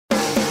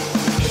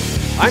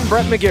I'm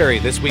Brett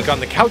McGarry. This week on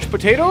The Couch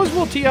Potatoes,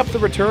 we'll tee up the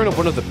return of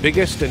one of the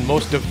biggest and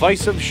most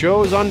divisive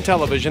shows on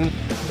television,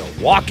 The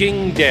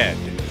Walking Dead.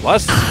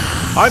 Plus,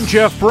 I'm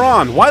Jeff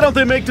Braun. Why don't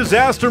they make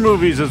disaster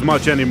movies as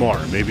much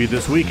anymore? Maybe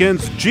this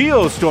weekend's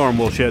Geostorm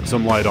will shed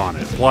some light on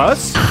it.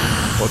 Plus,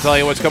 we'll tell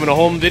you what's coming to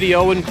home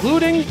video,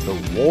 including the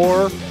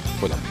war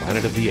for the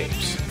Planet of the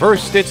Apes.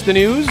 First, it's the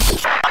news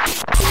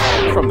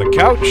from the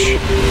couch.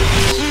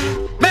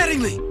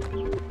 Mattingly!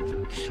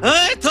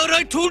 I thought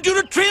I told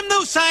you to trim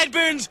those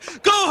sideburns!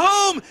 Go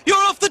home! You're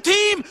off the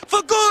team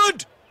for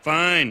good!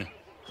 Fine.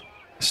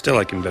 Still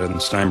like him better than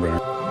Steinbrenner.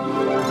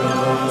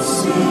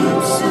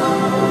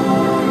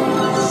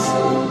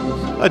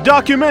 A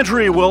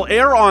documentary will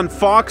air on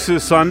Fox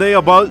this Sunday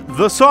about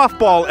the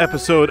softball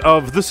episode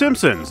of The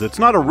Simpsons. It's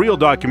not a real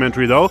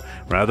documentary, though,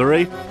 rather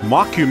a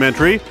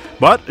mockumentary,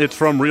 but it's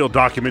from real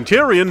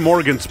documentarian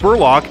Morgan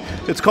Spurlock.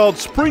 It's called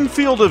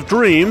Springfield of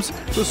Dreams.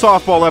 The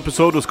softball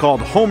episode was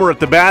called Homer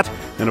at the Bat,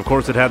 and of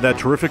course it had that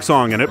terrific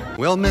song in it.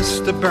 Well,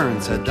 Mr.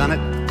 Burns had done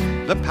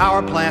it. The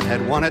power plant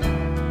had won it,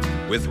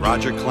 with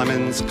Roger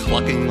Clemens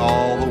clucking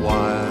all the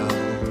while.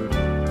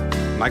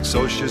 Mike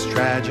Socha's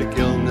tragic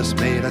illness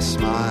made us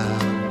smile,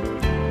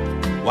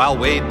 while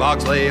Wade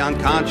Boggs lay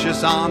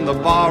unconscious on the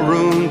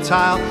barroom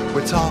tile.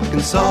 We're talking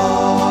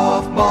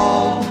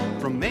softball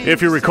from Maine.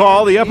 If you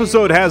recall, the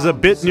episode has a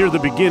bit near the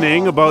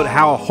beginning about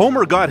how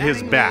Homer got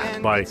his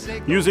bat by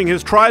using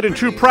his tried and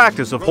true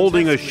practice of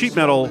holding a sheet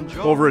metal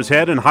over his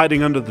head and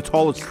hiding under the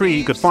tallest tree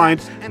he could find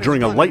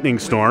during a lightning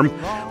storm.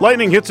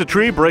 Lightning hits a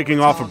tree, breaking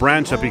off a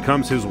branch that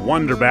becomes his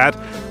wonder bat.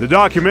 The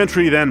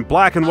documentary then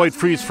black and white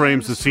freeze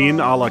frames the scene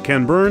a la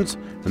Ken Burns.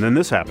 And then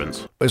this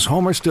happens. As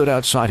Homer stood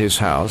outside his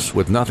house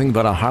with nothing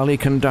but a highly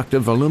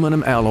conductive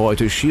aluminum alloy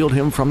to shield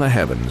him from the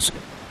heavens,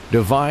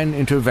 divine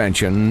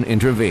intervention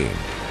intervened.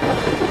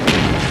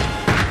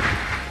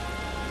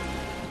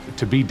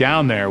 To be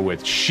down there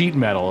with sheet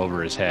metal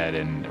over his head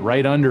and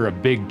right under a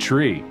big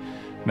tree.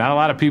 Not a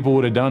lot of people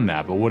would have done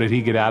that, but what did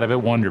he get out of it?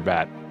 Wonder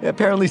bat. Yeah,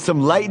 apparently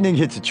some lightning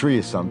hits a tree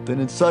or something,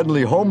 and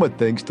suddenly Homer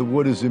thinks the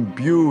wood is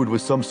imbued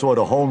with some sort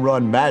of home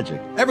run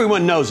magic.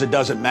 Everyone knows it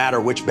doesn't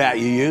matter which bat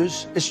you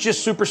use. It's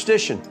just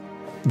superstition.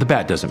 The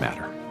bat doesn't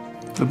matter.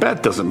 The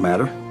bat doesn't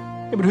matter.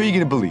 Yeah, but who are you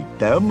going to believe,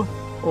 them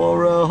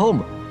or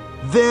Homer?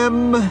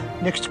 Them.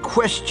 Next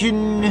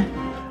question.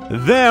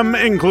 Them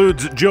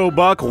includes Joe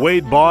Buck,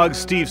 Wade Boggs,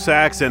 Steve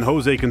Sachs, and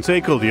Jose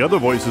Canseco. The other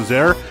voices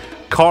there,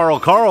 Carl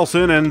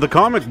Carlson and the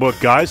comic book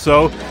guy.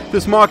 So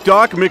this mock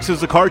doc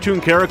mixes the cartoon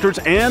characters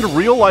and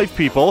real-life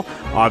people.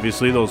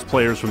 Obviously, those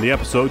players from the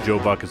episode. Joe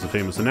Buck is a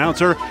famous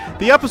announcer.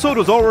 The episode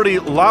was already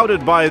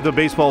lauded by the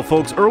baseball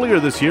folks earlier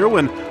this year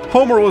when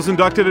Homer was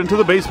inducted into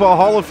the Baseball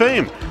Hall of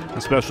Fame. A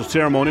special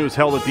ceremony was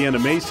held at the end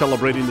of May,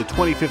 celebrating the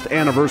 25th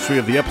anniversary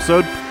of the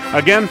episode.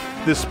 Again,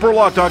 this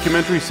Spurlock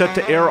documentary is set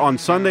to air on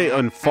Sunday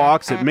on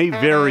Fox. It may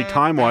vary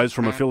time-wise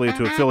from affiliate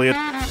to affiliate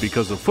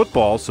because of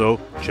football, so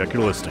check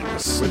your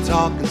listings. We're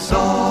talking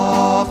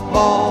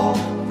softball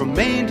from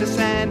Maine to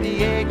San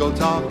Diego.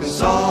 Talking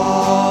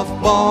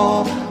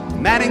softball,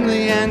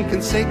 Mattingly and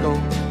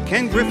Canseco,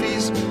 Ken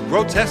Griffey's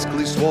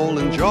grotesquely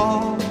swollen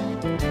jaw,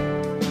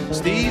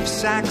 Steve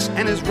Sachs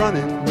and his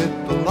running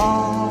with the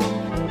law.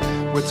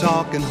 We're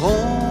talking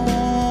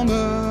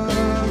Homer,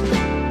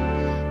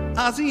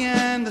 Ozzy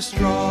and the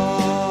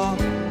Straw.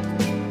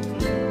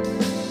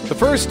 The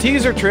first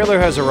teaser trailer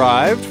has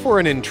arrived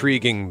for an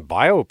intriguing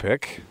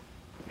biopic.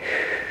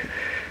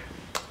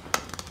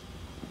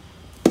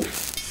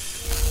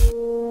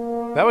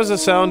 That was the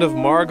sound of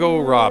Margot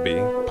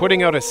Robbie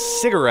putting out a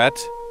cigarette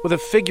with a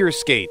figure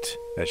skate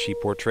as she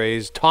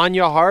portrays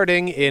Tanya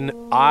Harding in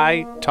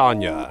I,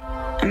 Tanya.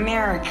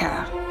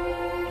 America.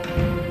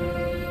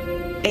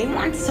 They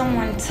want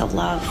someone to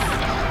love.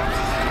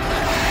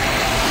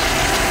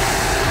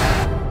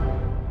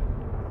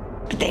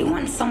 But they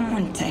want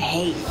someone to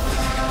hate.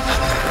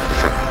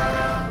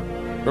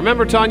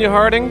 Remember Tanya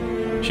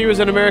Harding? She was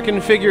an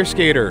American figure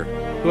skater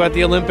who at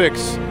the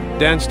Olympics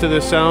danced to the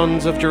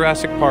sounds of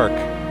Jurassic Park.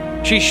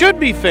 She should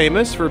be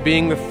famous for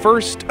being the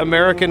first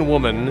American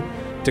woman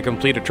to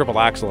complete a triple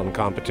axel in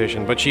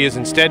competition, but she is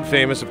instead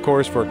famous, of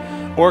course, for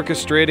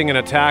orchestrating an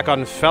attack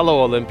on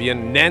fellow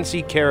Olympian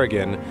Nancy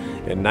Kerrigan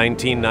in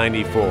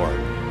 1994.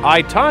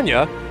 I,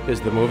 Tanya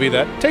is the movie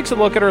that takes a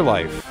look at her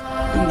life.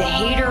 The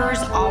haters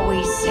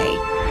always say,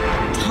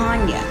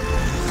 Tanya,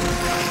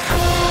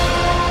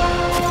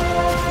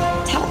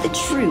 tell the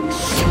truth.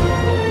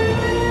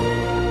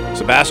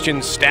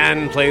 Sebastian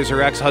Stan plays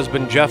her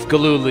ex-husband Jeff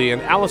Gillooly,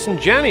 and Allison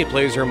Janney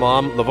plays her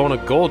mom, Lavona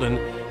Golden.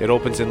 It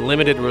opens in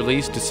limited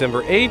release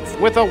December 8th,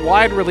 with a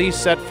wide release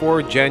set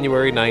for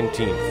January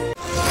 19th.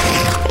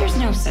 There's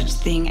no such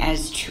thing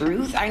as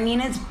truth. I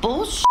mean, it's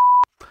bullshit.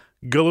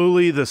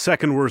 Gillooly, the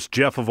second worst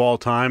Jeff of all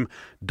time.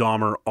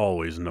 Dahmer,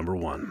 always number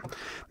one.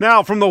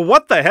 Now, from the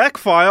What the Heck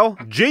file,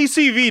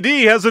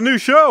 JCVD has a new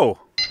show.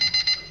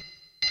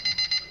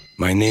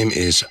 My name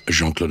is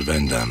Jean-Claude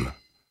Van Damme.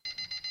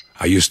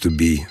 I used to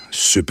be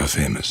super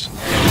famous.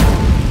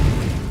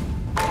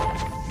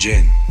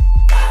 Jen,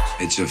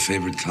 it's your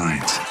favorite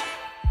client.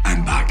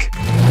 I'm back.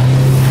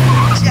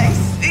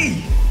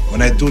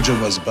 When I told you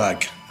I was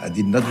back, I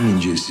did not mean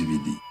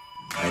JCVD.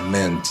 I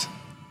meant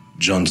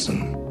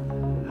Johnson.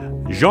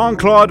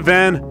 Jean-Claude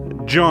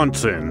Van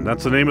Johnson.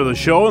 That's the name of the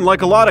show, and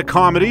like a lot of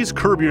comedies,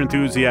 Curb Your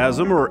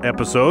Enthusiasm, or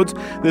episodes,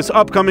 this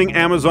upcoming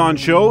Amazon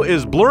show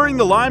is blurring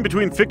the line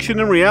between fiction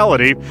and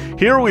reality.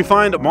 Here we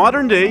find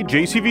modern-day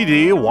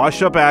JCVD, a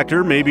washed-up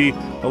actor, maybe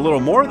a little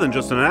more than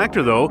just an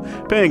actor though,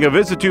 paying a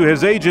visit to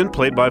his agent,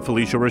 played by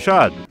Felicia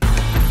Rashad.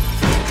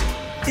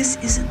 This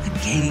isn't a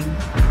game.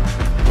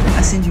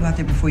 I send you out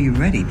there before you're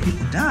ready.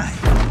 People die.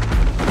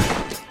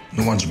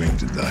 No one's going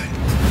to die.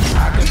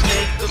 I can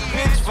take the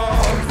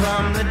pitfall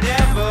from the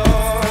devil.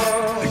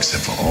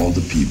 Except for all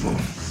the people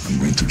I'm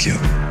going to kill.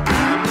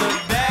 I'm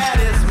the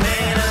baddest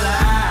man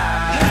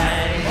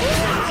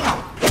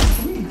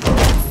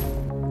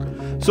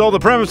alive. So the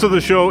premise of the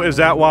show is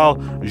that while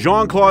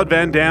Jean-Claude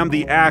Van Damme,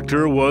 the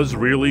actor, was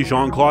really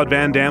Jean-Claude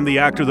Van Damme, the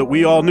actor that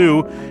we all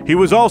knew, he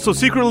was also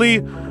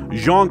secretly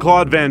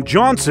Jean-Claude Van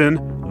Johnson,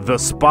 the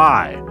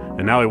spy.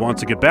 And now he wants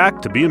to get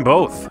back to being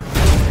both.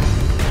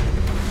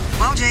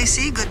 Well,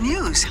 JC, good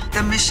news.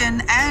 The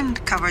mission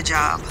and cover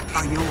job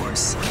are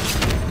yours.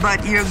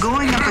 But you're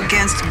going up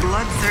against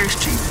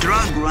bloodthirsty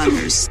drug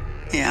runners.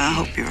 Yeah, I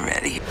hope you're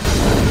ready.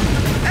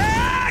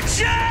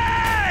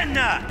 Action!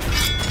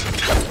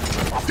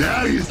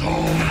 Daddy's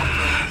home.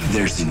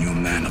 There's the new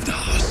man of the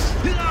house.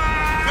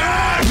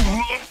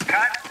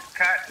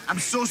 Cut. I'm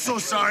so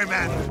sorry,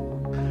 man.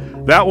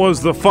 That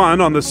was the fun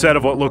on the set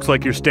of what looks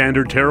like your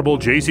standard terrible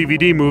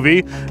JCVD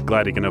movie.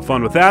 Glad you can have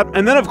fun with that.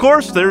 And then, of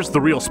course, there's the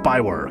real spy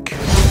work.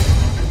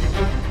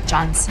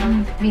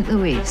 Johnson, meet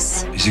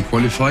Luis. Is he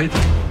qualified?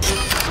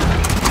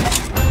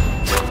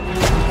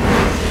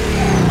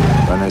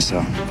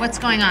 Vanessa. What's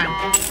going on?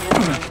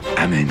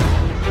 I'm in.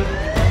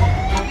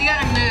 You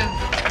gotta move.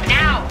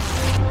 Now!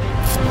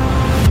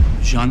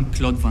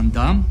 Jean-Claude Van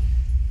Damme?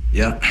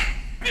 Yeah.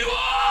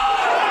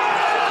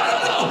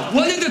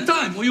 One at a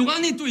time, or you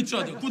run into each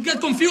other. Could get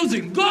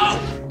confusing. Go!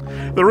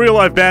 The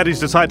real-life baddies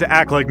decide to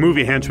act like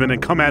movie henchmen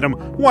and come at him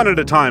one at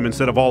a time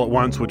instead of all at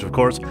once, which, of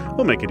course,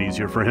 will make it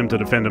easier for him to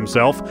defend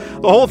himself.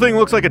 The whole thing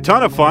looks like a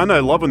ton of fun. I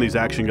love when these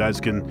action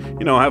guys can,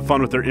 have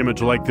fun with their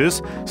image like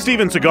this.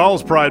 Steven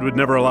Seagal's pride would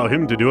never allow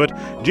him to do it.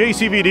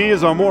 JCVD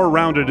is a more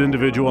rounded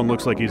individual and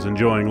looks like he's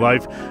enjoying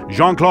life.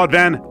 Jean-Claude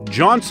Van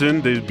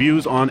Johnson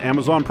debuts on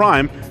Amazon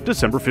Prime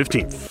December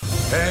 15th.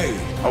 Hey,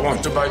 I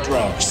want to buy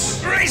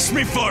drugs. Brace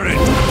me for it!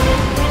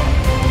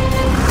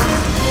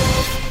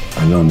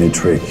 I learned a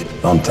trick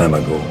long time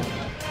ago.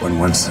 When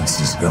one sense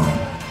is gone,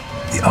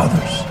 the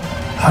others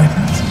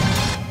hibernate.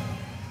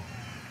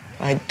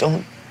 I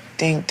don't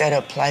think that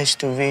applies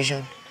to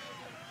vision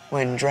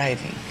when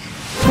driving.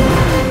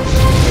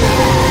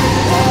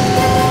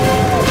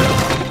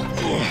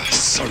 Oh,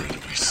 sorry,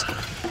 Luis.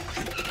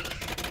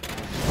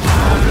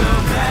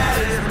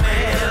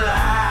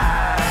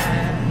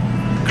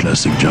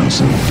 Classic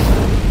Johnson.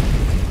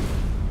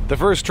 The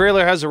first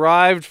trailer has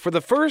arrived for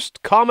the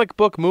first comic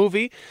book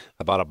movie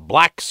about a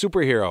black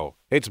superhero.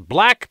 It's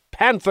Black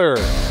Panther.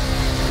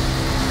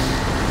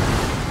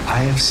 I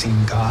have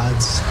seen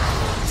gods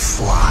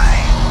fly.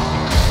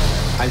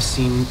 I've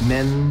seen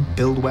men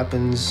build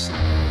weapons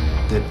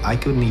that I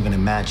couldn't even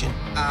imagine.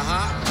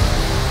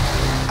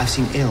 I've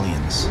seen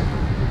aliens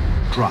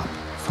drop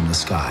from the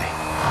sky.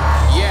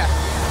 Yeah.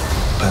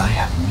 But I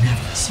have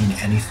never seen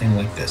anything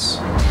like this.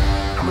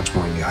 How much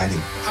more are you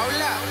hiding?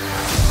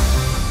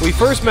 We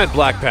first met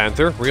Black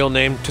Panther, real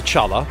name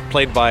T'Challa,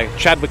 played by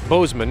Chadwick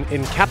Boseman,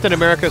 in Captain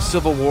America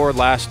Civil War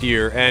last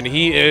year, and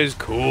he is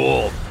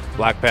cool.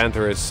 Black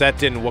Panther is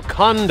set in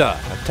Wakanda,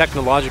 a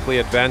technologically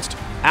advanced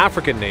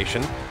African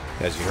nation.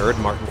 As you heard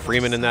Martin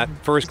Freeman in that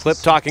first clip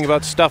talking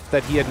about stuff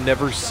that he had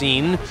never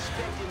seen.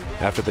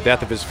 After the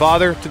death of his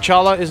father,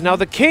 T'Challa is now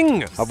the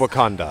king of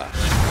Wakanda.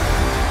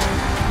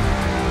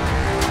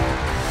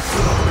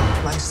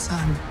 My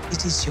son,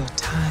 it is your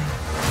time.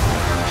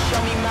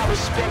 Show me my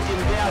respect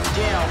and bow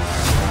down.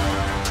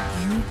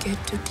 You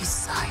get to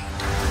decide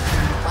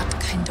what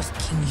kind of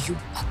king you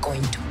are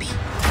going to be.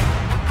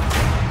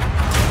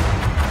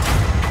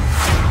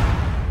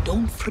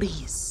 Don't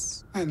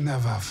freeze. I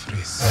never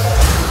freeze.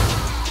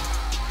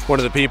 One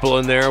of the people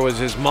in there was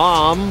his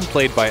mom,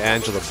 played by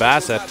Angela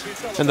Bassett,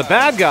 and the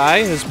bad guy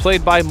is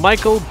played by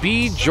Michael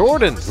B.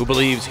 Jordan, who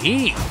believes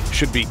he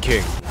should be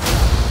king.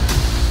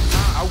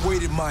 I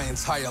waited my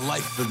entire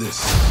life for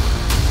this.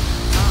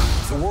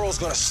 The world's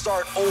gonna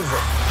start over.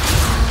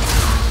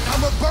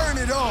 I'ma burn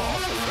it all.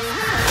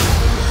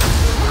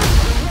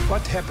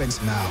 What happens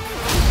now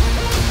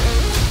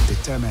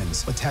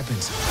determines what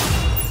happens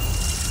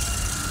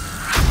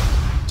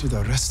to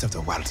the rest of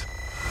the world.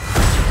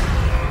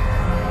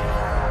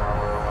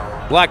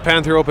 Black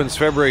Panther opens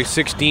February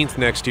 16th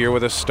next year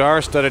with a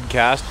star-studded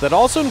cast that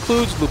also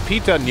includes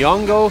Lupita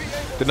Nyong'o,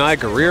 Denai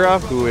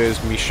Guerrera, who is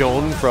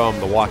Michonne from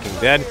The Walking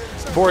Dead,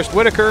 Forrest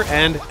Whitaker,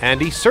 and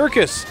Andy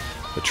Serkis.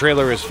 The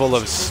trailer is full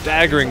of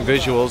staggering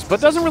visuals,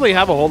 but doesn't really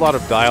have a whole lot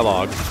of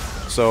dialogue.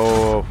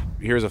 So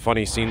here's a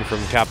funny scene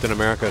from Captain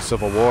America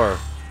Civil War,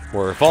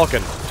 where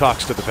Falcon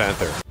talks to the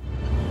Panther.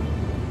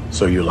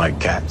 So you like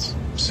cats?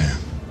 Sam,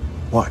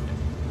 What?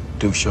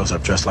 Dude shows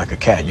up dressed like a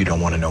cat. You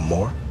don't want to know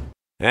more?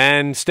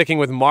 And sticking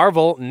with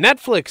Marvel,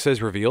 Netflix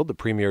has revealed the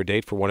premiere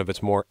date for one of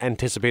its more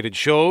anticipated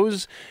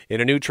shows in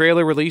a new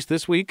trailer released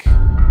this week.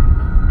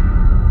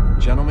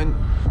 Gentlemen,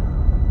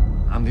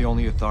 I'm the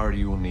only authority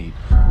you will need.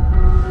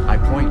 I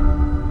point,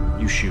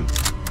 you shoot.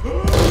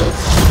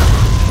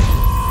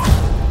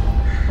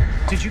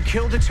 Did you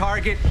kill the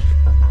target?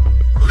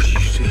 What did you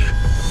see?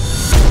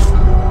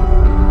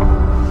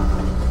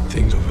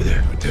 Things over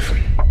there were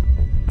different.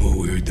 What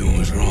we were doing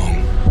was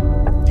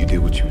wrong. You did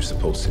what you were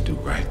supposed to do,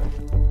 right?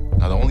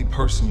 Now, the only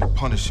person you're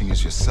punishing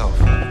is yourself.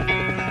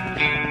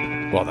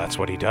 Well, that's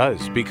what he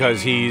does,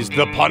 because he's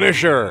the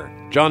Punisher.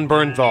 John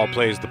Bernthal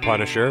plays the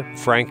Punisher,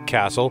 Frank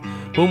Castle,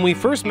 whom we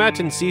first met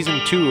in Season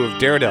 2 of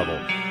Daredevil,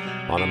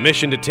 on a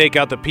mission to take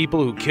out the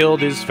people who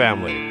killed his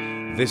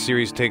family. This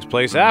series takes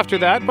place after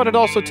that, but it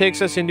also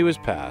takes us into his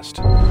past.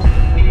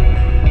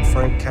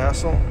 Frank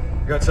Castle?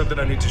 I got something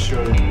I need to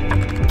show you.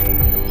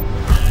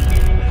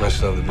 I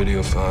still have the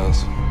video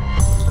files.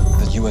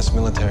 The U.S.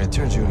 military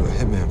turns you into a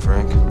hitman,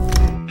 Frank.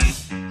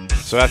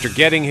 So after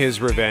getting his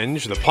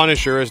revenge, the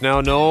Punisher is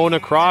now known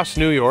across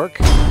New York.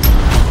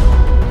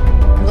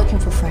 I'm looking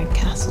for Frank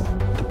Castle.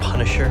 The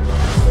Punisher?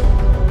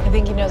 I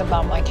think you know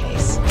about my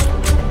case.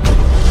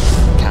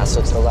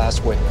 Castle's the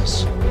last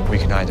witness. We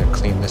can either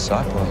clean this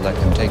up or let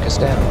him take us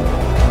down.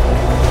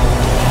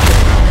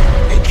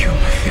 They killed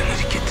my family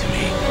to get to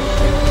me.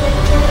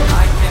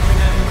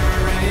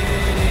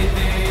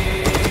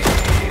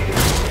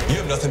 You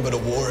have nothing but a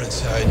war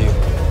inside you.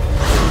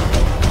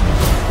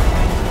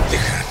 They're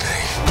gonna pay.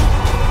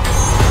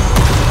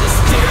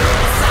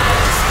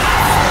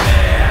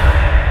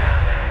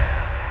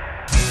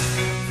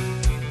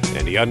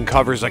 And he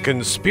uncovers a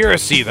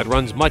conspiracy that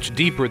runs much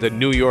deeper than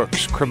New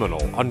York's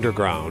criminal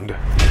underground.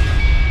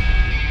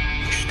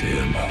 Stay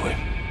out of my way.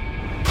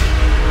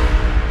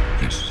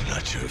 This is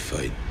not your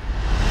fight.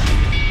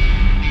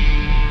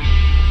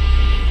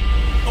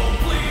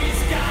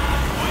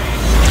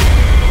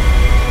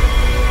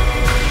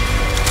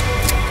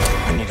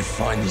 I need to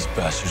find these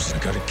bastards. I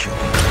gotta kill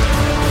them.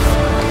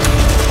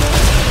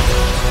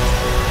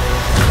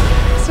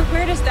 So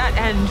where does that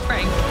end,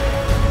 Frank?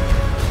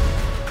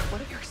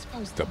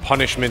 The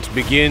Punishment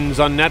begins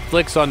on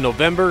Netflix on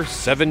November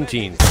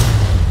 17th.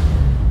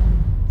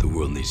 The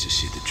world needs to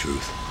see the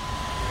truth.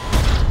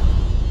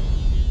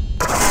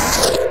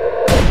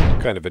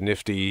 Kind of a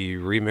nifty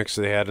remix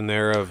they had in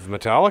there of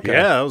Metallica.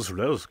 Yeah,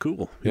 that was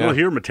cool. You Yeah. don't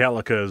hear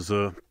Metallica as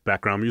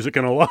background music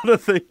in a lot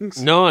of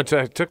things. No, it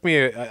took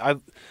me.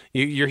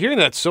 You're hearing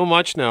that so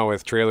much now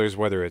with trailers,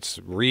 whether it's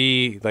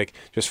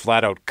just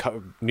flat out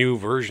new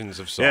versions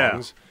of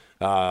songs.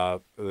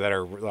 That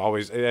are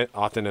always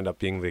often end up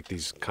being like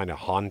these kind of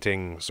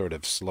haunting, sort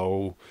of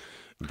slow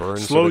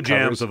burns, slow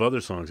jams of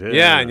other songs.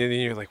 Yeah, and then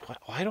you're like,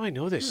 why do I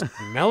know this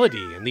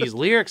melody and these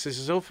lyrics? This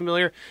is so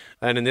familiar.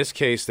 And in this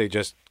case, they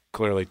just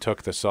clearly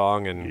took the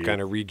song and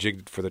kind of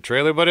rejigged for the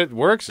trailer, but it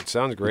works. It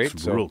sounds great.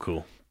 It's real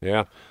cool.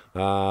 Yeah.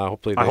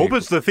 Hopefully, I hope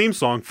it's the theme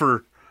song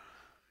for.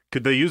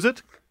 Could they use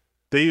it?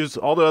 They use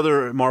all the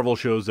other Marvel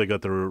shows. They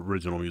got their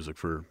original music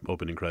for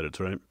opening credits,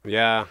 right?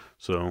 Yeah.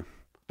 So.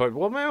 But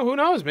well, man, who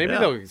knows? Maybe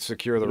they'll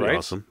secure the rights.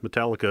 Awesome.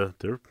 Metallica,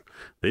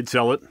 they'd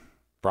sell it.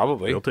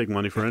 Probably. They'll take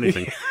money for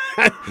anything.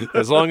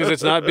 As long as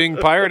it's not being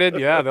pirated,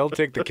 yeah, they'll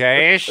take the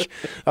cash.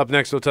 Up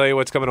next, we'll tell you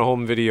what's coming to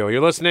home video. You're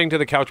listening to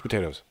The Couch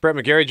Potatoes. Brett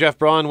McGarry, Jeff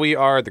Braun, we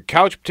are The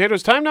Couch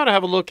Potatoes. Time now to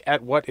have a look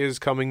at what is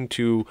coming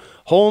to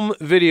home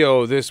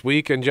video this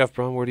week. And Jeff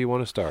Braun, where do you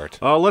want to start?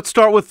 Let's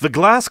start with The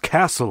Glass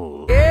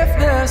Castle. If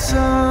the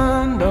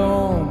sun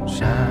don't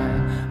shine.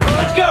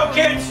 Let's go,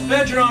 kids!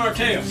 Badger on our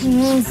tails. He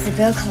means the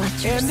bill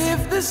collectors. And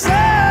if the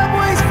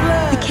subway's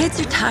flood. The kids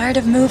are tired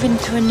of moving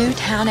to a new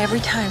town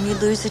every time you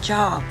lose a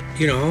job.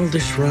 You know, all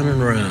this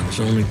running around is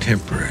only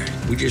temporary.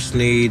 We just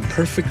need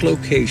perfect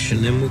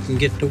location, then we can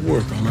get to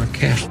work on our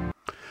castle.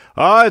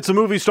 It's a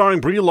movie starring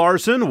Brie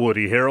Larson,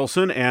 Woody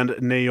Harrelson, and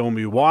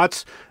Naomi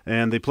Watts,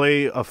 and they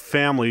play a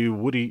family.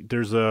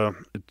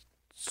 It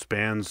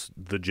spans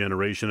the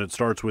generation. It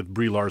starts with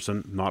Brie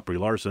Larson, not Brie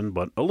Larson,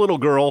 but a little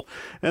girl,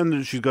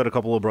 and she's got a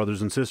couple of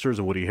brothers and sisters,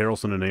 and Woody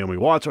Harrelson and Naomi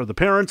Watts are the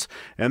parents,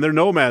 and they're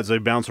nomads. They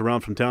bounce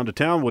around from town to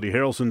town. Woody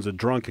Harrelson's a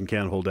drunk and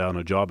can't hold down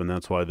a job, and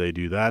that's why they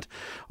do that.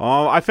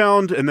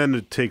 And then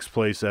it takes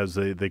place as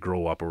they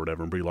grow up or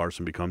whatever, and Brie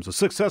Larson becomes a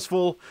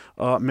successful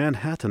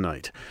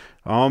Manhattanite.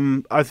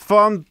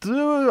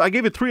 I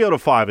gave it 3 out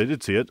of 5. I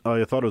did see it.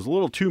 I thought it was a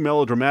little too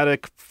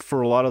melodramatic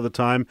for a lot of the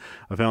time.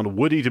 I found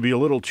Woody to be a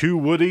little too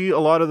Woody a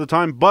lot of the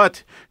time,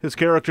 but his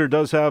character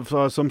does have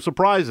some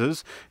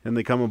surprises, and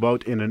they come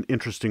about in an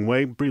interesting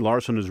way. Brie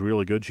Larson is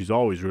really good. She's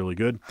always really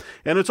good.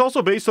 And it's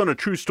also based on a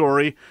true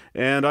story,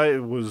 and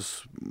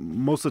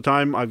most of the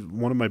time,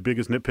 one of my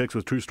biggest nitpicks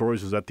with true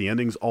stories is that the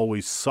endings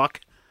always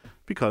suck,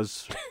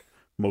 because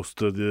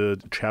most of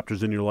the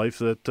chapters in your life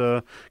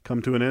that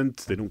come to an end,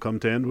 they don't come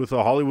to end with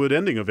a Hollywood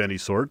ending of any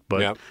sort.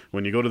 But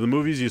when you go to the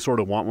movies, you sort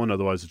of want one.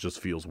 Otherwise, it just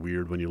feels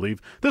weird when you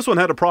leave. This one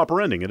had a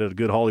proper ending. It had a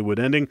good Hollywood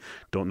ending.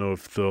 Don't know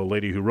if the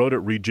lady who wrote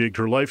it rejigged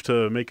her life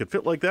to make it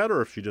fit like that,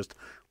 or if she just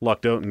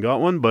lucked out and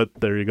got one. But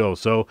there you go.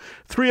 So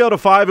 3 out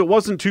of 5. It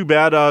wasn't too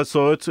bad.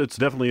 So it's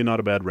definitely not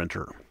a bad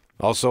renter.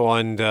 Also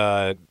on,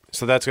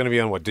 so that's going to be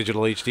on what,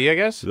 digital HD, I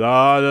guess?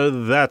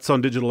 That's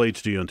on digital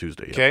HD on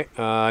Tuesday. Yeah. Okay.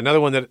 Another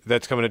one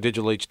that's coming to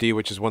digital HD,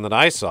 which is one that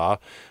I saw,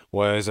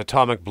 was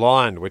Atomic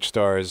Blonde, which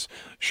stars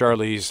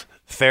Charlize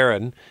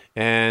Theron.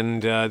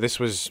 And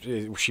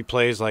she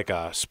plays like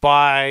a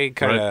spy,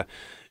 kind of,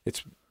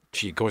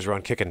 she goes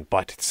around kicking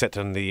butt. It's set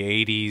in the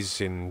 80s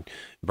in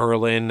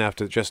Berlin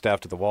just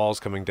after the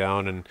walls coming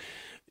down. And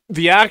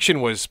the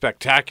action was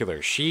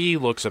spectacular. She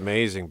looks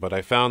amazing, but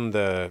I found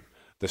the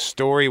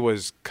story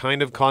was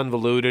kind of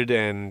convoluted,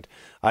 and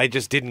I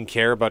just didn't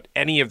care about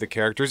any of the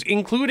characters,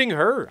 including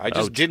her. I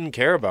just didn't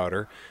care about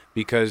her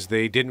because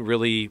they didn't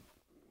really...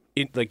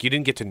 you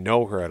didn't get to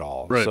know her at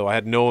all. Right. So I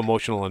had no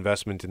emotional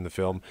investment in the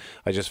film.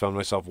 I just found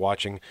myself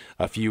watching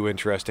a few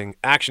interesting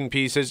action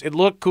pieces. It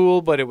looked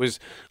cool, but it was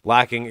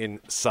lacking in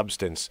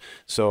substance.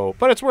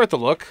 But it's worth a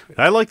look.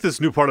 I like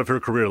this new part of her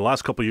career. The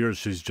last couple of years,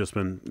 she's just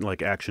been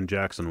like Action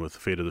Jackson with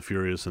Fate of the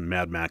Furious and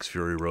Mad Max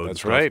Fury Road.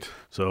 That's right.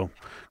 So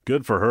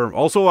good for her.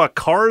 Also,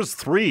 Cars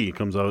 3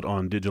 comes out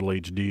on digital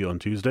HD on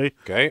Tuesday.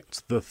 Okay.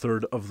 It's the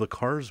third of the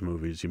Cars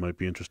movies you might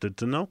be interested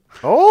to know.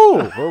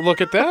 Oh, well,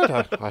 look at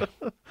that.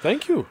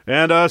 Thank you.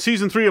 And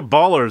season 3 of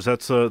Ballers,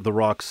 that's The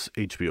Rock's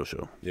HBO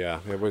show.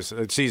 Yeah, it was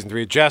season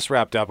 3. It just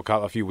wrapped up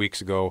a few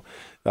weeks ago.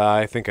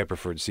 I think I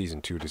preferred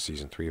season 2 to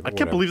season 3. I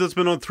can't believe that's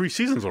been on 3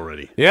 seasons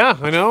already. Yeah,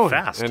 I know.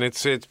 Fast. And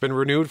it's been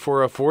renewed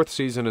for a 4th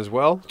season as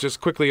well.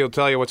 Just quickly, I'll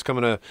tell you what's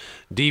coming to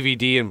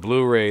DVD and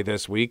Blu-ray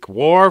this week.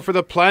 War for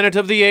the Planet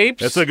of the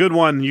Apes. That's a good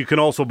one. You can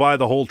also buy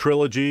the whole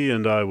trilogy,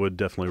 and I would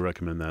definitely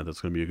recommend that.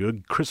 That's going to be a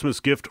good Christmas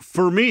gift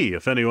for me.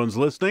 If anyone's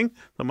listening,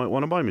 that might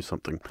want to buy me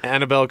something.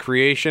 Annabelle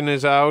Creation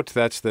is out.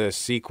 That's the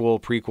sequel,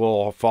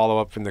 prequel,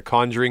 follow-up in the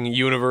Conjuring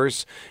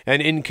universe.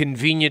 An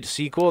inconvenient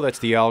sequel. That's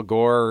the Al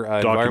Gore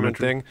environment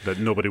thing. That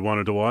nobody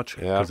wanted to watch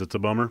because it's a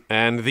bummer.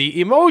 And the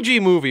Emoji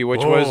Movie,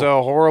 which was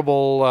a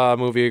horrible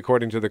movie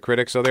according to the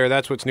critics. So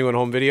that's what's new in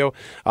home video.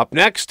 Up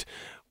next,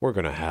 we're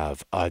going to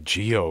have a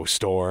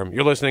Geostorm.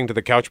 You're listening to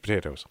The Couch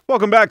Potatoes.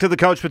 Welcome back to The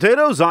Couch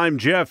Potatoes. I'm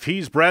Jeff.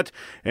 He's Brett.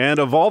 And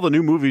of all the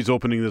new movies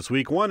opening this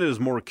week, one is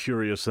more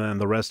curious than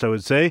the rest, I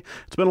would say.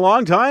 It's been a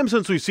long time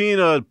since we've seen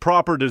a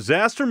proper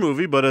disaster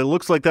movie, but it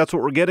looks like that's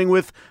what we're getting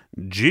with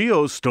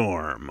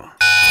Geostorm.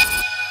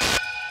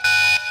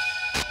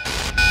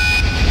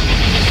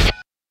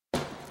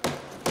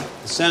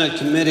 The Senate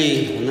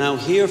committee will now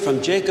hear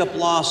from Jacob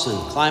Lawson,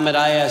 Climate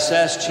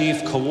ISS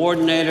Chief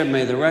Coordinator.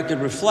 May the record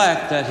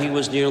reflect that he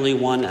was nearly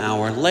 1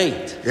 hour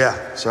late.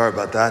 Yeah, sorry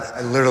about that.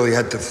 I literally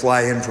had to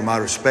fly in from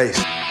outer space.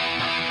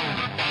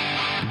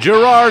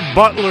 Gerard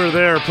Butler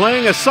there,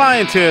 playing a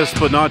scientist,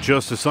 but not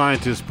just a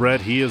scientist,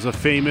 Brett. He is a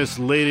famous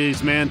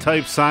ladies' man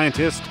type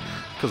scientist,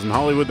 because in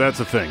Hollywood,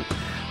 that's a thing.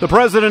 The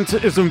president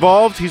is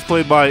involved. He's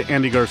played by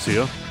Andy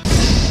Garcia.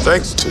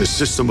 Thanks to a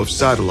system of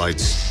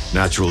satellites,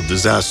 natural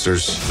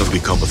disasters have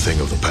become a thing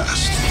of the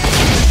past.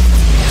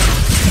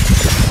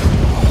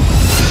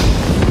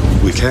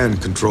 We can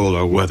control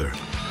our weather.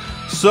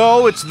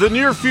 So it's the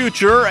near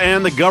future,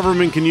 and the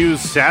government can use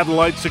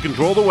satellites to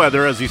control the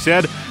weather. As he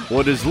said,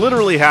 what is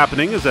literally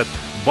happening is that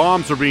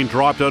bombs are being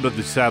dropped out of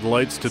the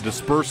satellites to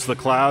disperse the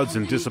clouds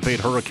and dissipate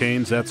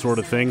hurricanes, that sort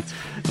of thing.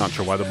 Not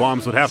sure why the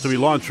bombs would have to be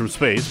launched from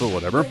space, but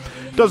whatever.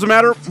 Doesn't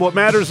matter. What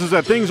matters is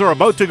that things are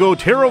about to go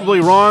terribly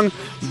wrong.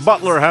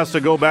 Butler has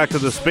to go back to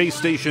the space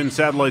station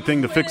satellite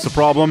thing to fix the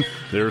problem.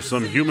 There's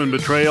some human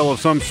betrayal of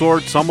some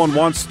sort. Someone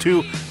wants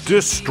to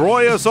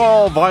destroy us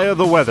all via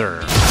the weather.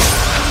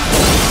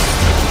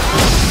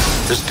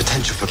 There's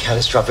potential for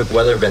catastrophic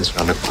weather events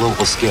on a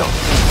global scale.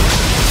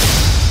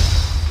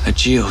 A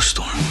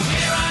geostorm.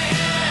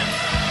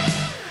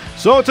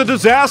 So it's a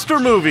disaster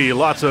movie.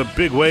 Lots of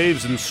big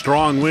waves and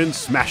strong winds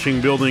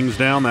smashing buildings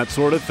down, that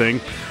sort of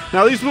thing.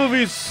 Now, these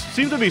movies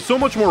seem to be so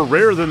much more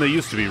rare than they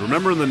used to be.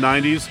 Remember in the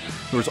 90s,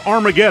 there was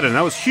Armageddon.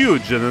 That was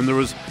huge. And then there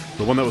was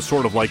the one that was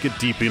sort of like it,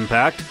 Deep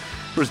Impact.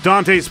 There was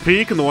Dante's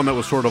Peak, and the one that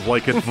was sort of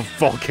like it,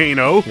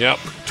 Volcano. Yep.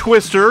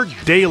 Twister,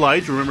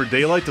 Daylight. Remember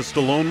Daylight, the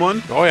Stallone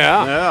one? Oh,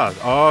 yeah.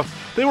 Yeah.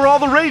 They were all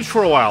the rage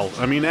for a while.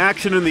 I mean,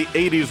 action in the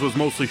 80s was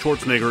mostly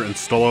Schwarzenegger and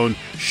Stallone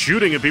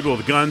shooting at people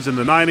with guns. In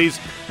the 90s,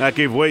 that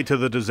gave way to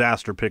the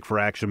disaster pick for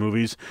action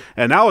movies.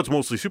 And now it's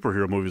mostly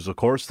superhero movies, of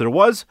course. There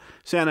was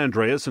San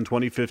Andreas in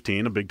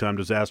 2015, a big-time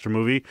disaster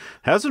movie.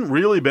 Hasn't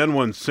really been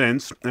one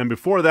since. And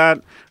before that,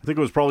 I think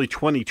it was probably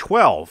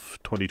 2012.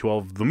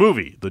 2012, the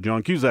movie, the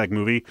John Cusack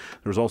movie.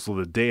 There was also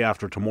The Day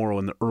After Tomorrow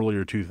in the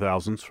earlier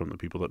 2000s from the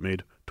people that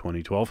made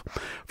 2012.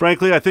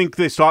 Frankly, I think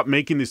they stopped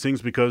making these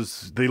things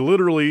because they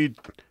literally,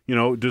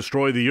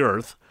 destroy the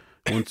earth.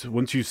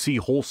 Once you see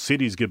whole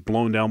cities get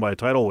blown down by a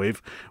tidal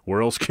wave,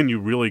 where else can you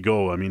really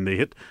go? I mean, they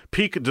hit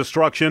peak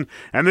destruction,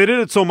 and they did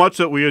it so much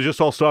that we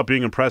just all stopped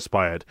being impressed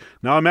by it.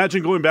 Now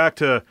imagine going back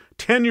to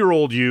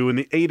 10-year-old you in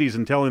the 80s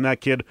and telling that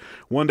kid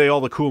one day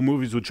all the cool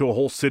movies would show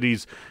whole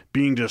cities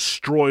being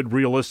destroyed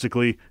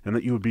realistically, and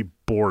that you would be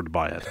bored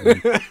by it. I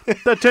mean,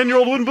 that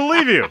 10-year-old wouldn't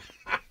believe you.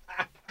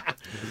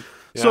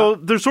 Yeah. So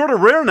they're sort of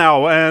rare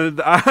now,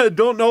 and I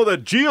don't know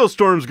that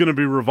Geostorm's going to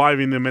be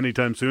reviving them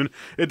anytime soon.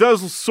 It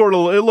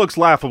looks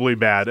laughably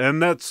bad,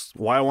 and that's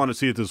why I want to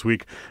see it this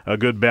week. A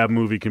good, bad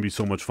movie can be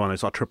so much fun. I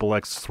saw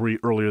XXX3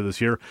 earlier this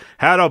year.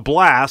 Had a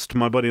blast.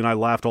 My buddy and I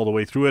laughed all the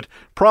way through it.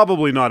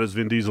 Probably not as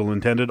Vin Diesel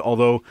intended,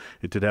 although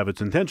it did have its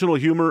intentional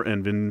humor,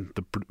 and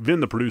Vin,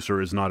 the producer,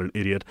 is not an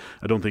idiot.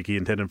 I don't think he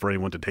intended for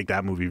anyone to take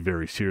that movie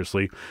very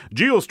seriously.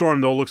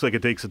 Geostorm, though, looks like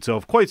it takes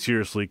itself quite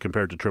seriously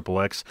compared to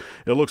XXX.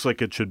 It looks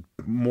like it should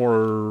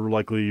more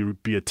likely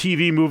be a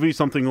TV movie,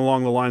 something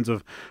along the lines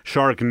of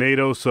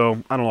Sharknado.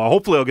 So, I don't know.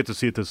 Hopefully I'll get to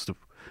see it this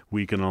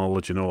week, and I'll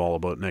let you know all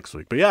about it next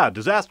week. But yeah,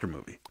 disaster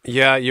movie.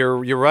 Yeah, you're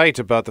right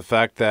about the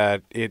fact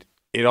that it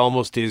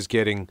almost is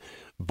getting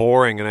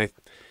boring. And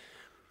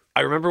I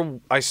remember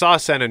I saw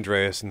San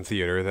Andreas in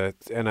theater,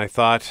 and I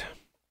thought,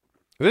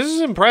 this is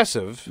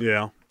impressive.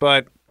 Yeah.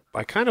 But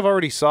I kind of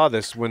already saw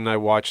this when I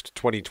watched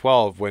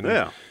 2012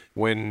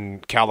 when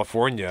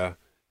California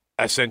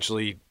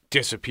essentially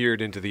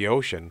disappeared into the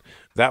ocean.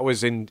 That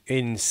was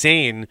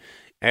insane,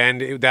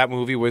 and that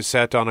movie was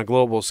set on a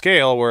global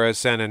scale, whereas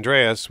San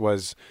Andreas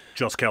was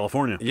just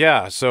California.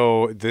 Yeah,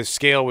 so the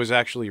scale was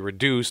actually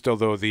reduced,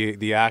 although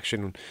the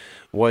action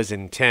was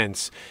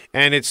intense.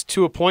 And it's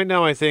to a point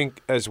now, I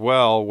think, as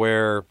well,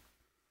 where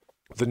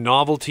the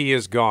novelty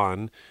is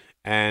gone,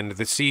 and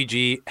the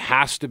CG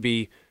has to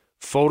be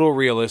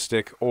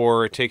photorealistic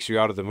or it takes you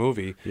out of the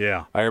movie.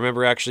 Yeah. I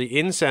remember actually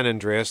in San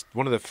Andreas,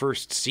 one of the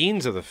first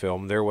scenes of the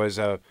film, there was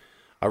a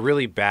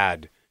really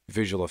bad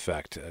visual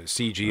effect, a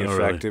CG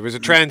effect. Really? It was a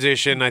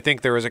transition. I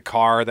think there was a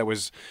car that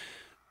was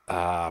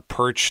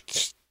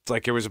perched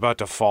like it was about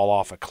to fall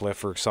off a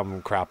cliff or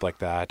some crap like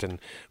that. And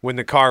when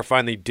the car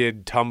finally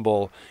did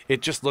tumble,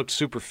 it just looked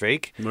super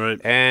fake. Right.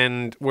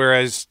 And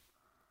whereas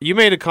you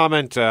made a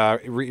comment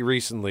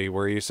recently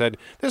where you said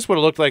this would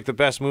have looked like the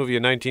best movie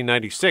in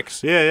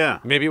 1996. Yeah.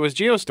 Maybe it was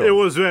Geostorm. It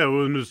was,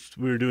 when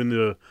we were doing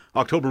the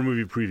October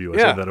movie preview. I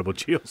said that about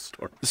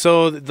Geostorm.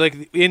 So,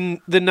 like, in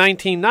the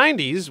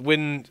 1990s,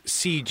 when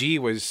CG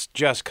was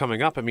just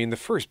coming up, I mean, the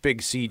first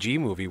big CG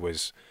movie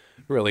was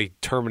really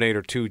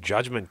Terminator 2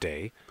 Judgment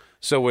Day.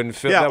 So when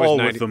that was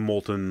with the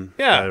molten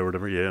guy or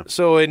whatever, yeah.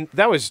 So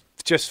that was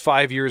just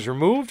 5 years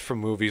removed from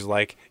movies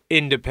like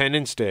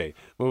Independence Day,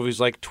 movies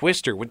like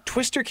Twister. When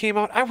Twister came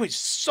out, I was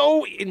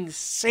so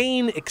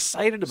insane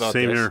excited about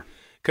this.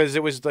 Because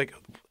it was like,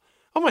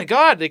 oh my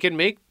God, they can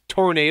make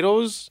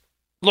tornadoes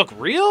look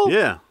real?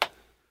 Yeah.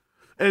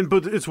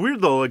 But it's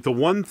weird though, like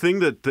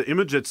the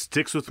image that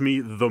sticks with me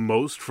the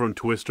most from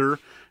Twister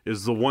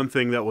is the one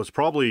thing that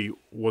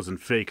wasn't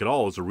fake at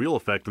all. It was a real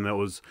effect, and that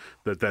was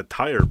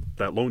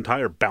that lone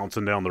tire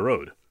bouncing down the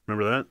road.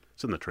 Remember that?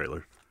 It's in the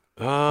trailer.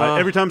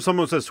 Every time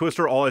someone says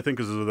Twister, all I think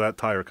is of that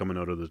tire coming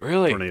out of the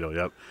tornado.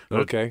 Yep.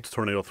 Okay. The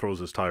tornado throws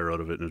his tire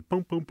out of it, and it's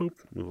boom, boom, boom.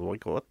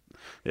 Like, what?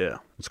 Yeah,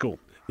 it's cool.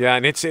 Yeah,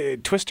 and it's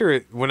Twister,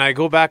 when I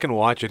go back and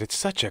watch it, it's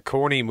such a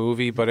corny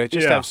movie, but I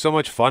just have so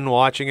much fun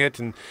watching it.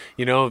 And,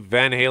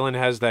 Van Halen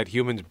has that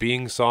Humans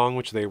Being song,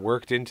 which they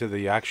worked into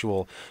the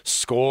actual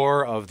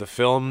score of the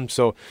film.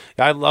 So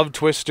I loved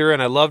Twister,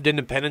 and I loved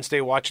Independence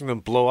Day, watching them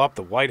blow up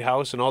the White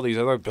House and all these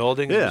other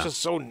buildings. Yeah. It was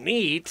just so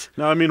neat.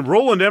 Now, I mean,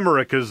 Roland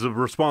Emmerich is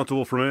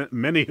responsible for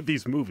many of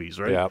these movies,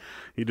 right? Yeah.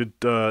 He did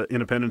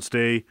Independence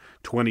Day,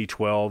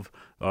 2012.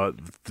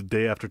 The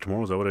Day After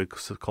Tomorrow, is that what I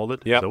called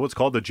it? Yeah. Is that what's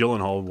called? The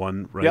Gyllenhaal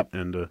one, right? Yep.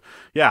 And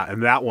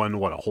and that one,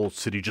 a whole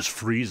city just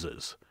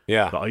freezes.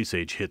 Yeah. The Ice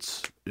Age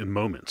hits in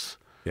moments.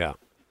 Yeah.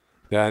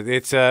 Yeah,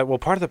 it's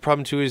part of the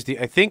problem too is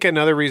I think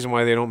another reason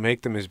why they don't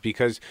make them is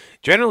because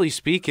generally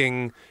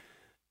speaking,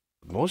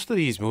 most of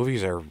these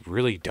movies are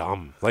really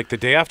dumb. Like The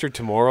Day After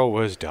Tomorrow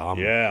was dumb.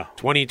 Yeah.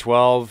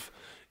 2012.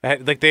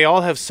 Like they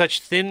all have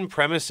such thin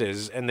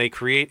premises, and they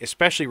create,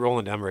 especially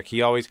Roland Emmerich.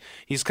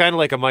 He's kind of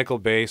like a Michael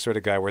Bay sort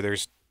of guy, where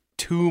there's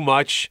too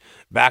much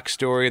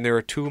backstory and there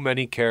are too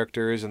many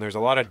characters and there's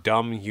a lot of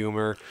dumb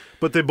humor.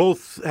 But they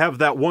both have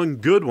that one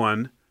good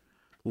one,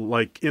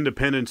 like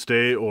Independence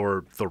Day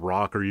or The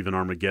Rock or even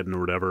Armageddon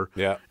or whatever.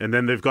 Yeah. And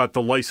then they've got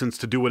the license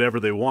to do whatever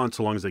they want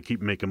so long as they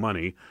keep making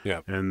money.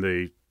 Yeah. And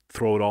they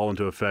throw it all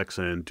into effects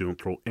and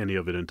don't throw any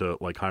of it into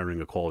like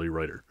hiring a quality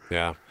writer.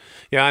 Yeah.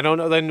 Yeah, I don't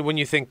know. Then when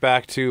you think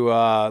back to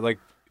like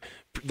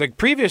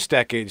previous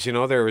decades,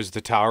 there was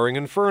the Towering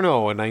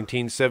Inferno in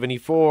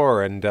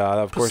 1974 and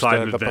of course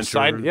the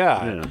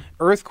Poseidon,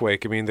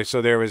 Earthquake. I mean,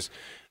 so there was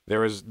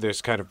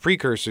this kind of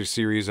precursor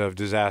series of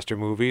disaster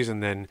movies,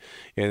 and then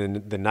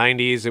in the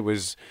 90s it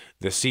was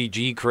the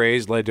CG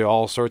craze led to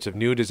all sorts of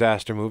new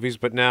disaster movies,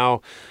 but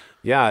now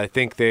I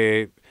think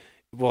if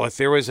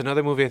there was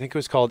another movie, I think it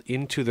was called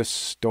Into the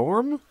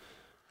Storm.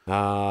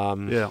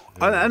 Yeah,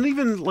 and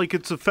even like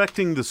it's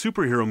affecting the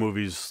superhero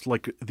movies,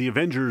 like the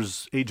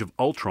Avengers: Age of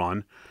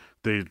Ultron.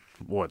 They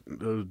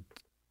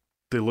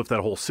lift that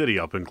whole city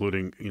up,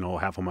 including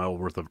half a mile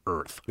worth of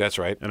Earth. That's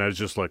right. And I was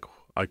just like,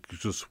 I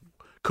just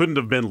couldn't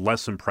have been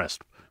less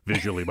impressed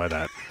visually by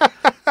that.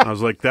 I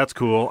was like, that's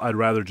cool. I'd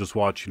rather just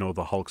watch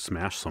the Hulk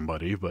smash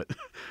somebody, but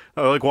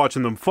I like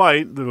watching them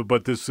fight.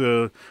 But this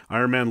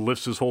Iron Man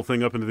lifts his whole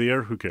thing up into the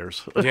air. Who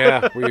cares?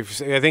 Yeah,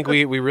 I think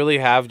we really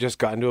have just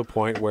gotten to a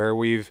point where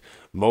we've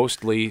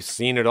mostly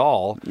seen it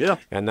all. Yeah.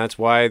 And that's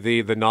why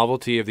the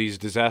novelty of these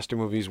disaster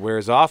movies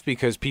wears off,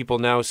 because people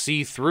now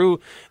see through.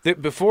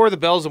 Before, the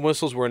bells and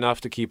whistles were enough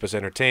to keep us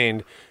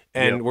entertained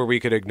and where we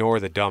could ignore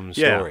the dumb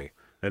story. Yeah.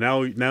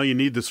 And now you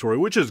need the story,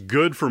 which is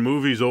good for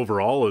movies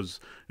overall, as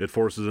it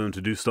forces them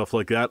to do stuff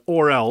like that.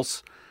 Or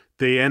else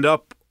they end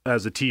up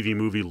as a TV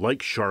movie like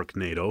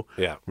Sharknado,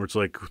 where it's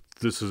like,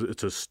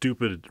 it's a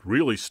stupid,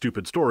 really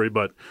stupid story,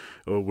 but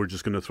we're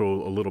just going to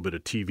throw a little bit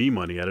of TV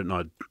money at it,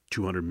 not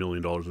 $200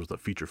 million worth of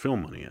feature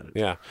film money at it.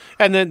 Yeah.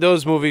 And then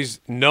those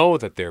movies know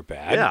that they're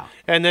bad. Yeah.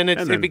 And then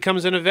it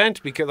becomes an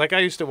event, because like I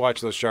used to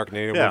watch those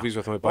Sharknado movies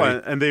with my buddy.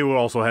 Well, and they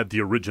also had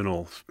the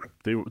original.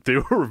 They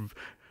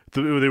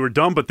were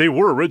dumb, but they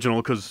were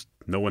original because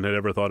no one had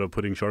ever thought of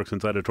putting sharks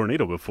inside a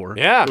tornado before.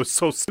 Yeah. It was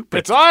so stupid.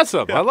 It's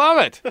awesome. Yeah. I love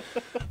it.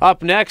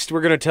 Up next, we're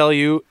going to tell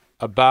you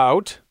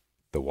about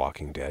The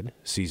Walking Dead.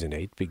 Season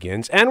 8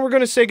 begins. And we're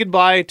going to say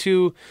goodbye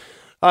to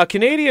a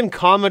Canadian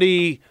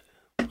comedy,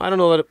 I don't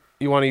know that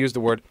you want to use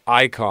the word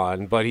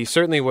icon, but he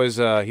certainly was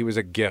he was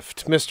a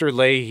gift. Mr.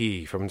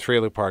 Leahy from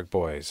Trailer Park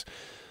Boys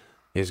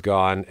is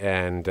gone,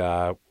 and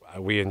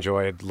we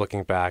enjoyed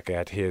looking back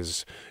at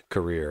his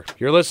career.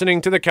 You're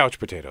listening to The Couch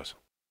Potatoes.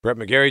 Brett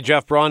McGarry,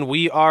 Jeff Braun,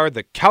 we are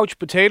The Couch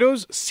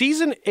Potatoes.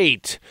 Season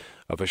 8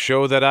 of a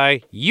show that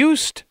I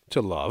used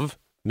to love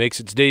makes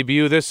its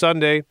debut this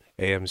Sunday.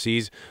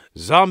 AMC's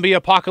zombie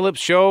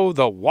apocalypse show,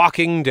 The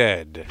Walking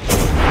Dead.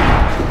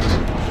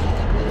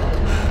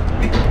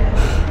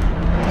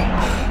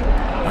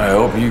 I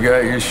hope you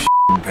got your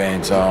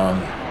pants on.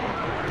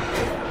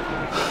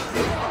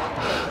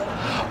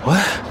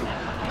 What?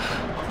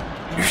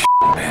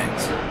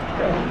 Pants.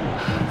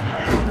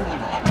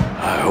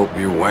 I hope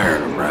you're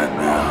wearing them right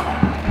now.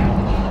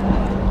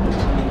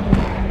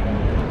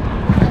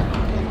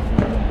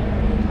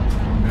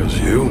 Because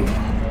you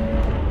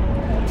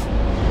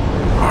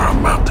are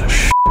about to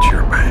shit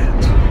your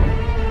pants.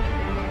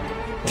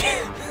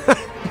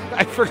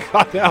 I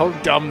forgot how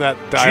dumb that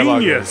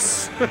dialogue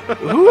Genius. is.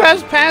 Who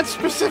has pants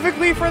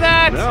specifically for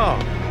that? No.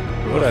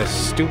 What a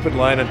stupid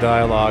line of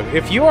dialogue.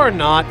 If you are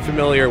not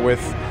familiar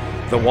with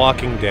The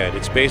Walking Dead,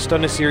 it's based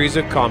on a series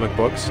of comic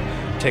books.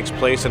 It takes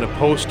place in a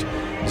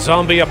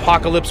post-zombie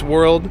apocalypse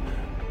world,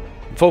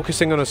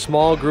 focusing on a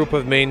small group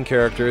of main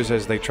characters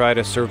as they try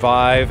to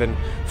survive and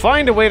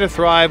find a way to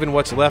thrive in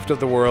what's left of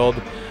the world,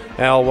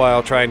 all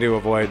while trying to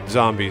avoid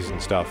zombies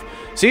and stuff.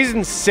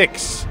 Season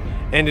 6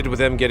 ended with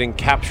them getting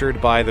captured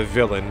by the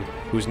villain,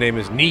 whose name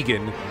is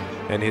Negan,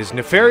 and his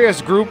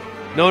nefarious group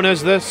known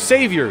as the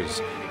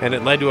Saviors, and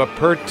it led to a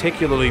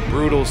particularly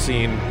brutal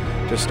scene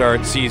to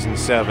start Season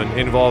 7,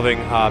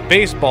 involving a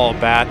baseball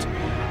bat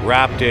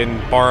wrapped in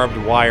barbed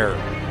wire.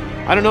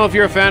 I don't know if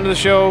you're a fan of the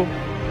show.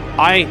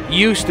 I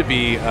used to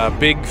be a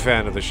big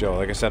fan of the show.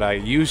 Like I said, I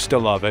used to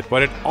love it,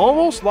 but it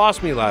almost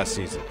lost me last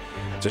season.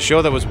 It's a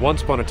show that was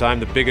once upon a time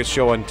the biggest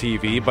show on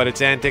TV, but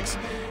its antics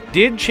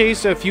did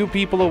chase a few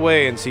people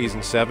away in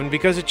Season 7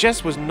 because it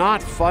just was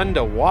not fun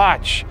to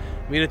watch.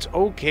 I mean, it's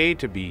okay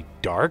to be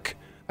dark.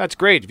 That's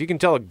great. If you can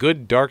tell a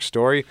good dark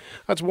story,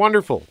 that's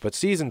wonderful. But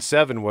Season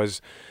 7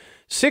 was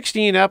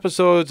 16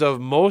 episodes of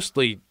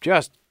mostly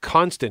just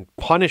constant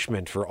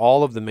punishment for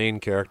all of the main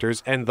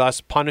characters, and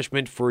thus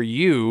punishment for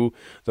you,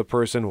 the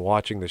person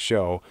watching the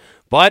show.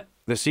 But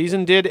the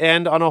season did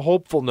end on a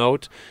hopeful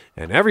note,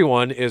 and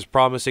everyone is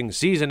promising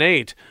Season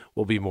 8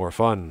 will be more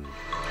fun.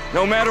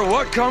 No matter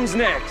what comes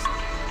next,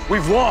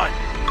 we've won.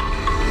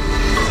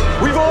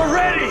 We've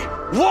already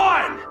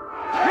won!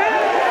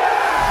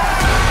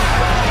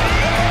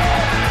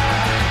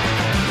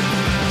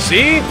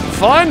 See?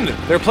 Fun!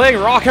 They're playing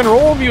rock and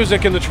roll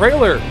music in the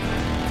trailer.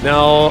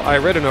 Now, I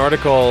read an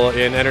article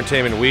in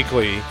Entertainment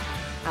Weekly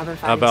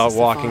about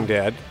Walking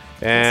Dead,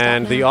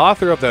 and the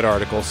author of that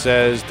article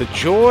says the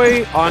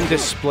joy on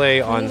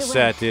display on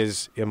set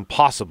is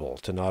impossible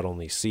to not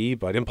only see,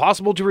 but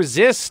impossible to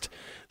resist.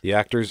 The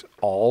actors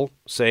all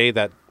say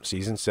that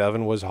Season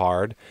 7 was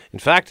hard. In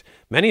fact,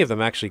 many of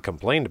them actually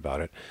complained about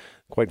it,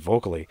 quite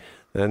vocally.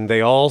 And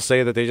they all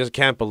say that they just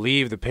can't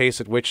believe the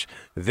pace at which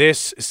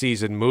this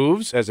season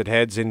moves as it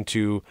heads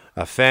into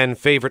a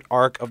fan-favorite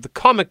arc of the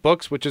comic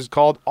books, which is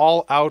called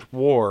All Out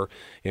War,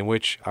 in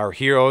which our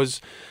heroes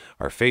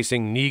are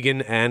facing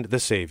Negan and the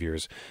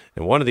Saviors.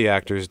 And one of the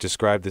actors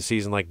described the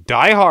season like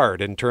Die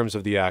Hard in terms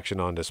of the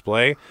action on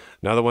display.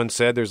 Another one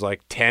said there's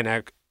like 10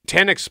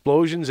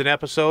 explosions an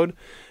episode,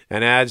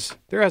 and adds,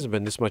 there hasn't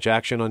been this much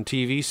action on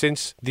TV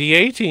since the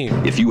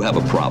A-Team. If you have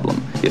a problem,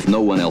 if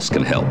no one else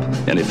can help,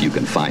 and if you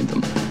can find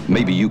them,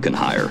 maybe you can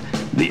hire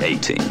the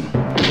A-Team.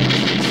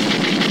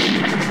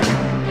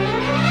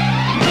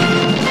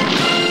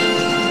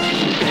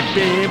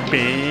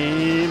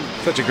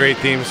 Such a great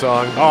theme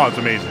song. Oh, it's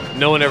amazing.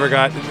 No one ever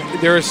got...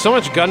 There was so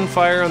much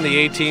gunfire on the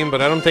A-Team, but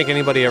I don't think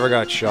anybody ever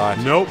got shot.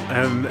 Nope,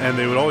 and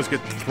they would always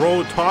get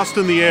tossed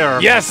in the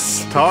air.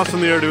 Yes! Tossed in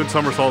the air doing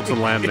somersaults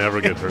and land,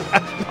 never get hurt.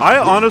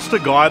 Honest to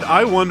God,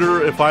 I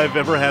wonder if I've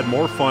ever had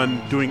more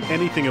fun doing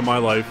anything in my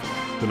life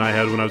than I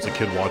had when I was a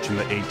kid watching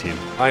the A-Team.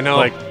 I know.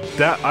 Like,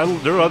 there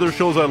are other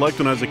shows I liked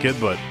when I was a kid,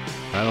 but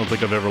I don't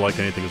think I've ever liked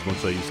anything as much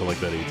as I used to like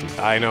that A-Team.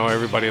 I know,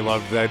 everybody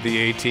loved the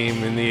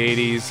A-Team in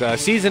the 80s.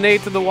 Season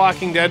 8 of The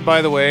Walking Dead,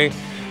 by the way,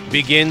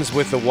 begins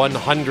with the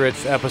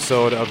 100th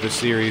episode of the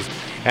series,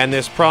 and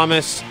this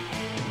promise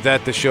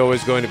that the show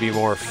is going to be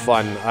more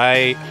fun.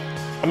 I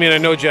mean, I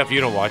know, Jeff,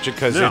 you don't watch it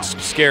because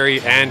it's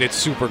scary and it's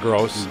super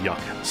gross.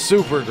 Yuck.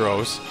 Super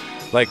gross.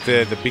 Like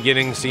the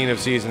beginning scene of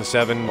season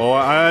 7. Oh,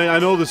 I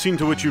know the scene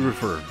to which you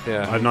refer.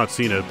 Yeah. I've not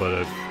seen it, but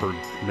I've heard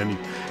many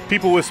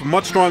people with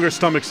much stronger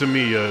stomachs than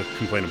me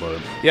complain about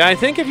it. Yeah, I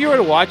think if you were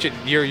to watch it,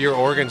 your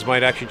organs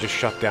might actually just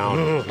shut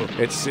down.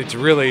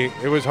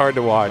 It was hard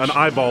to watch. An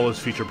eyeball is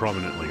featured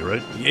prominently,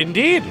 right?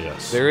 Indeed.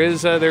 Yes. There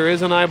is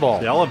an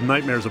eyeball. Yeah, I'll have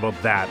nightmares about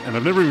that, and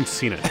I've never even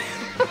seen it.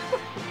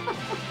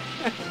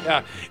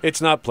 Yeah,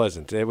 it's not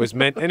pleasant. It was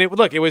meant, and it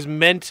was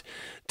meant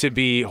to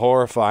be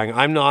horrifying.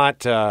 I'm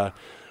not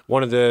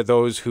one of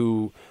those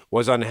who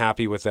was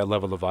unhappy with that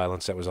level of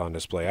violence that was on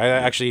display.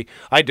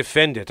 I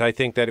defend it. I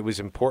think that it was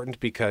important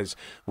because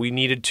we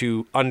needed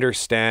to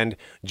understand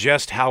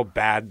just how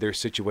bad their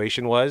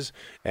situation was,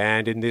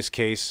 and in this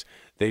case,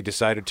 they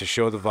decided to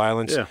show the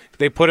violence. Yeah.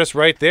 They put us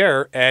right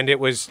there, and it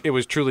was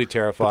truly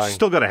terrifying. But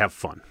still got to have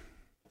fun.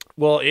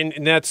 Well,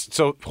 and that's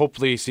so.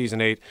 Hopefully,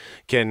 season 8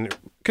 can.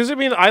 Because I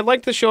mean, I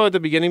liked the show at the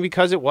beginning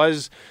because it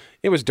was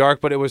dark,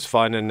 but it was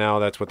fun, and now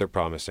that's what they're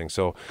promising.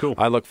 So cool.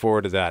 I look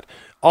forward to that.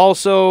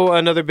 Also,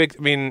 another big.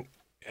 I mean,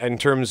 in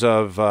terms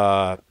of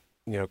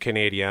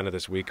Canadiana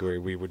this week,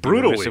 we would be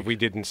remiss if we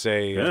didn't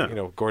say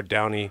Gord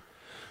Downey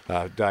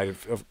died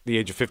of the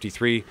age of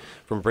 53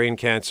 from brain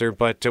cancer.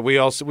 But we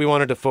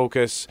wanted to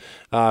focus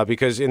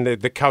because in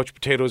the couch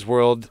potatoes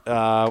world,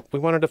 we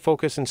wanted to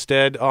focus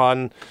instead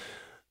on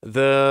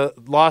the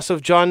loss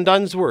of John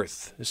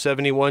Dunsworth,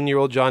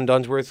 71-year-old John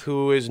Dunsworth,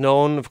 who is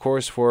known, of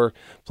course, for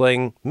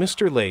playing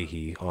Mr.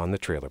 Leahy on the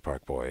Trailer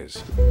Park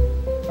Boys.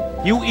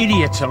 You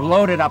idiots have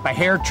loaded up a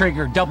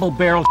hair-trigger,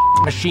 double-barreled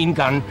machine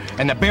gun,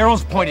 and the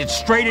barrel's pointed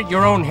straight at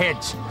your own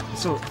heads.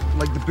 So,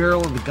 like the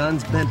barrel of the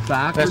gun's bent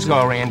back? Let's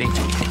go, Randy.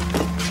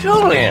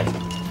 Julian!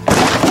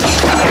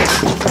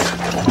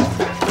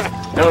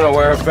 I don't know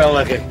where I felt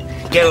like I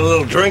get a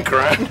little drink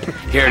around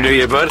here, do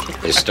you, bud?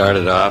 They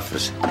started off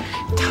as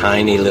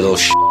tiny little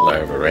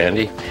larvae,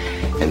 Randy,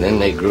 and then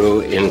they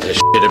grew into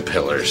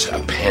pillars, a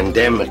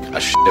pandemic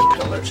of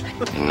pillars,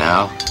 and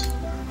now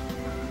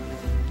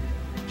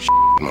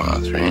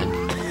moths, Randy.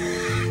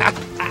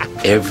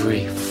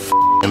 Every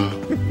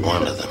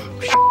one of them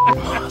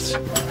moths.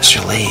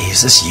 Mr. Lee,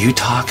 is this you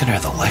talking or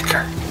the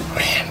liquor?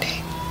 Randy.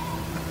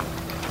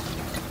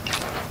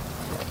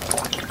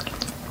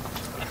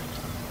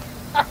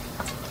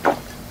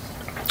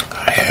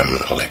 I am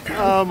the liquor.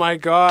 Oh my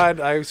God!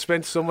 I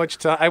spent so much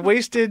time. I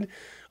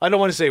don't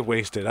want to say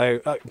wasted.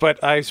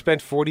 But I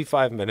spent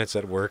 45 minutes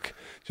at work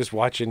just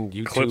watching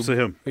YouTube clips of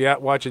him. Yeah,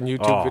 watching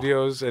YouTube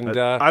videos, and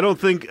I don't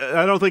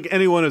think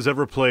anyone has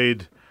ever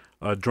played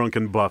a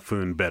drunken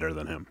buffoon better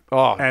than him.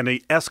 Oh, and he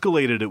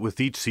escalated it with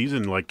each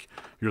season. Like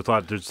your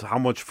thought, there's how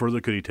much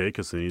further could he take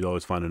us, and he'd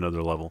always find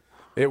another level.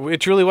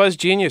 It truly was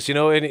genius,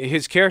 and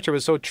his character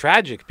was so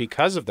tragic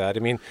because of that.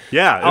 I mean,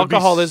 yeah,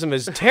 alcoholism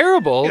is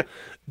terrible. Yeah.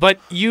 But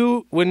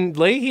when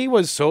Leahy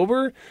was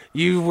sober,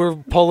 you were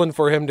pulling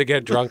for him to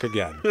get drunk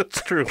again.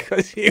 That's true.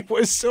 Because he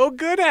was so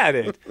good at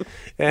it.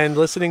 And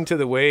listening to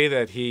the way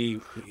that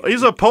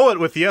he's a poet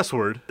with the S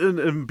word.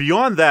 And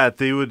beyond that,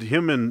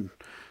 him and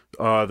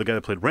the guy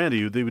that played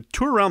Randy, they would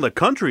tour around the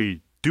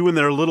country doing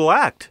their little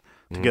act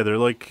together.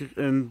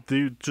 And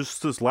they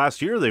just this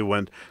last year they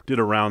did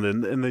a round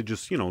and they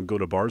just, go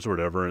to bars or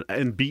whatever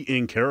and be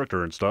in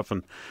character and stuff.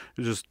 And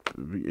it just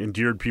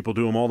endeared people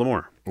to him all the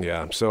more.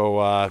 Yeah,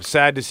 so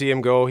sad to see him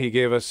go. He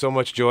gave us so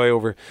much joy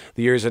over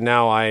the years, and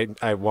now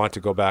I want to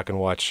go back and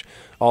watch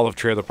all of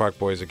Trailer Park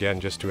Boys again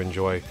just to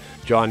enjoy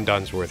John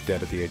Dunsworth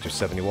dead at the age of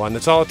 71.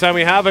 That's all the time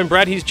we have. I'm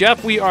Brett. He's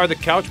Jeff. We are the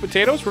Couch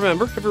Potatoes.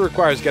 Remember, if it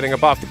requires getting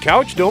up off the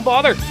couch, don't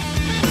bother.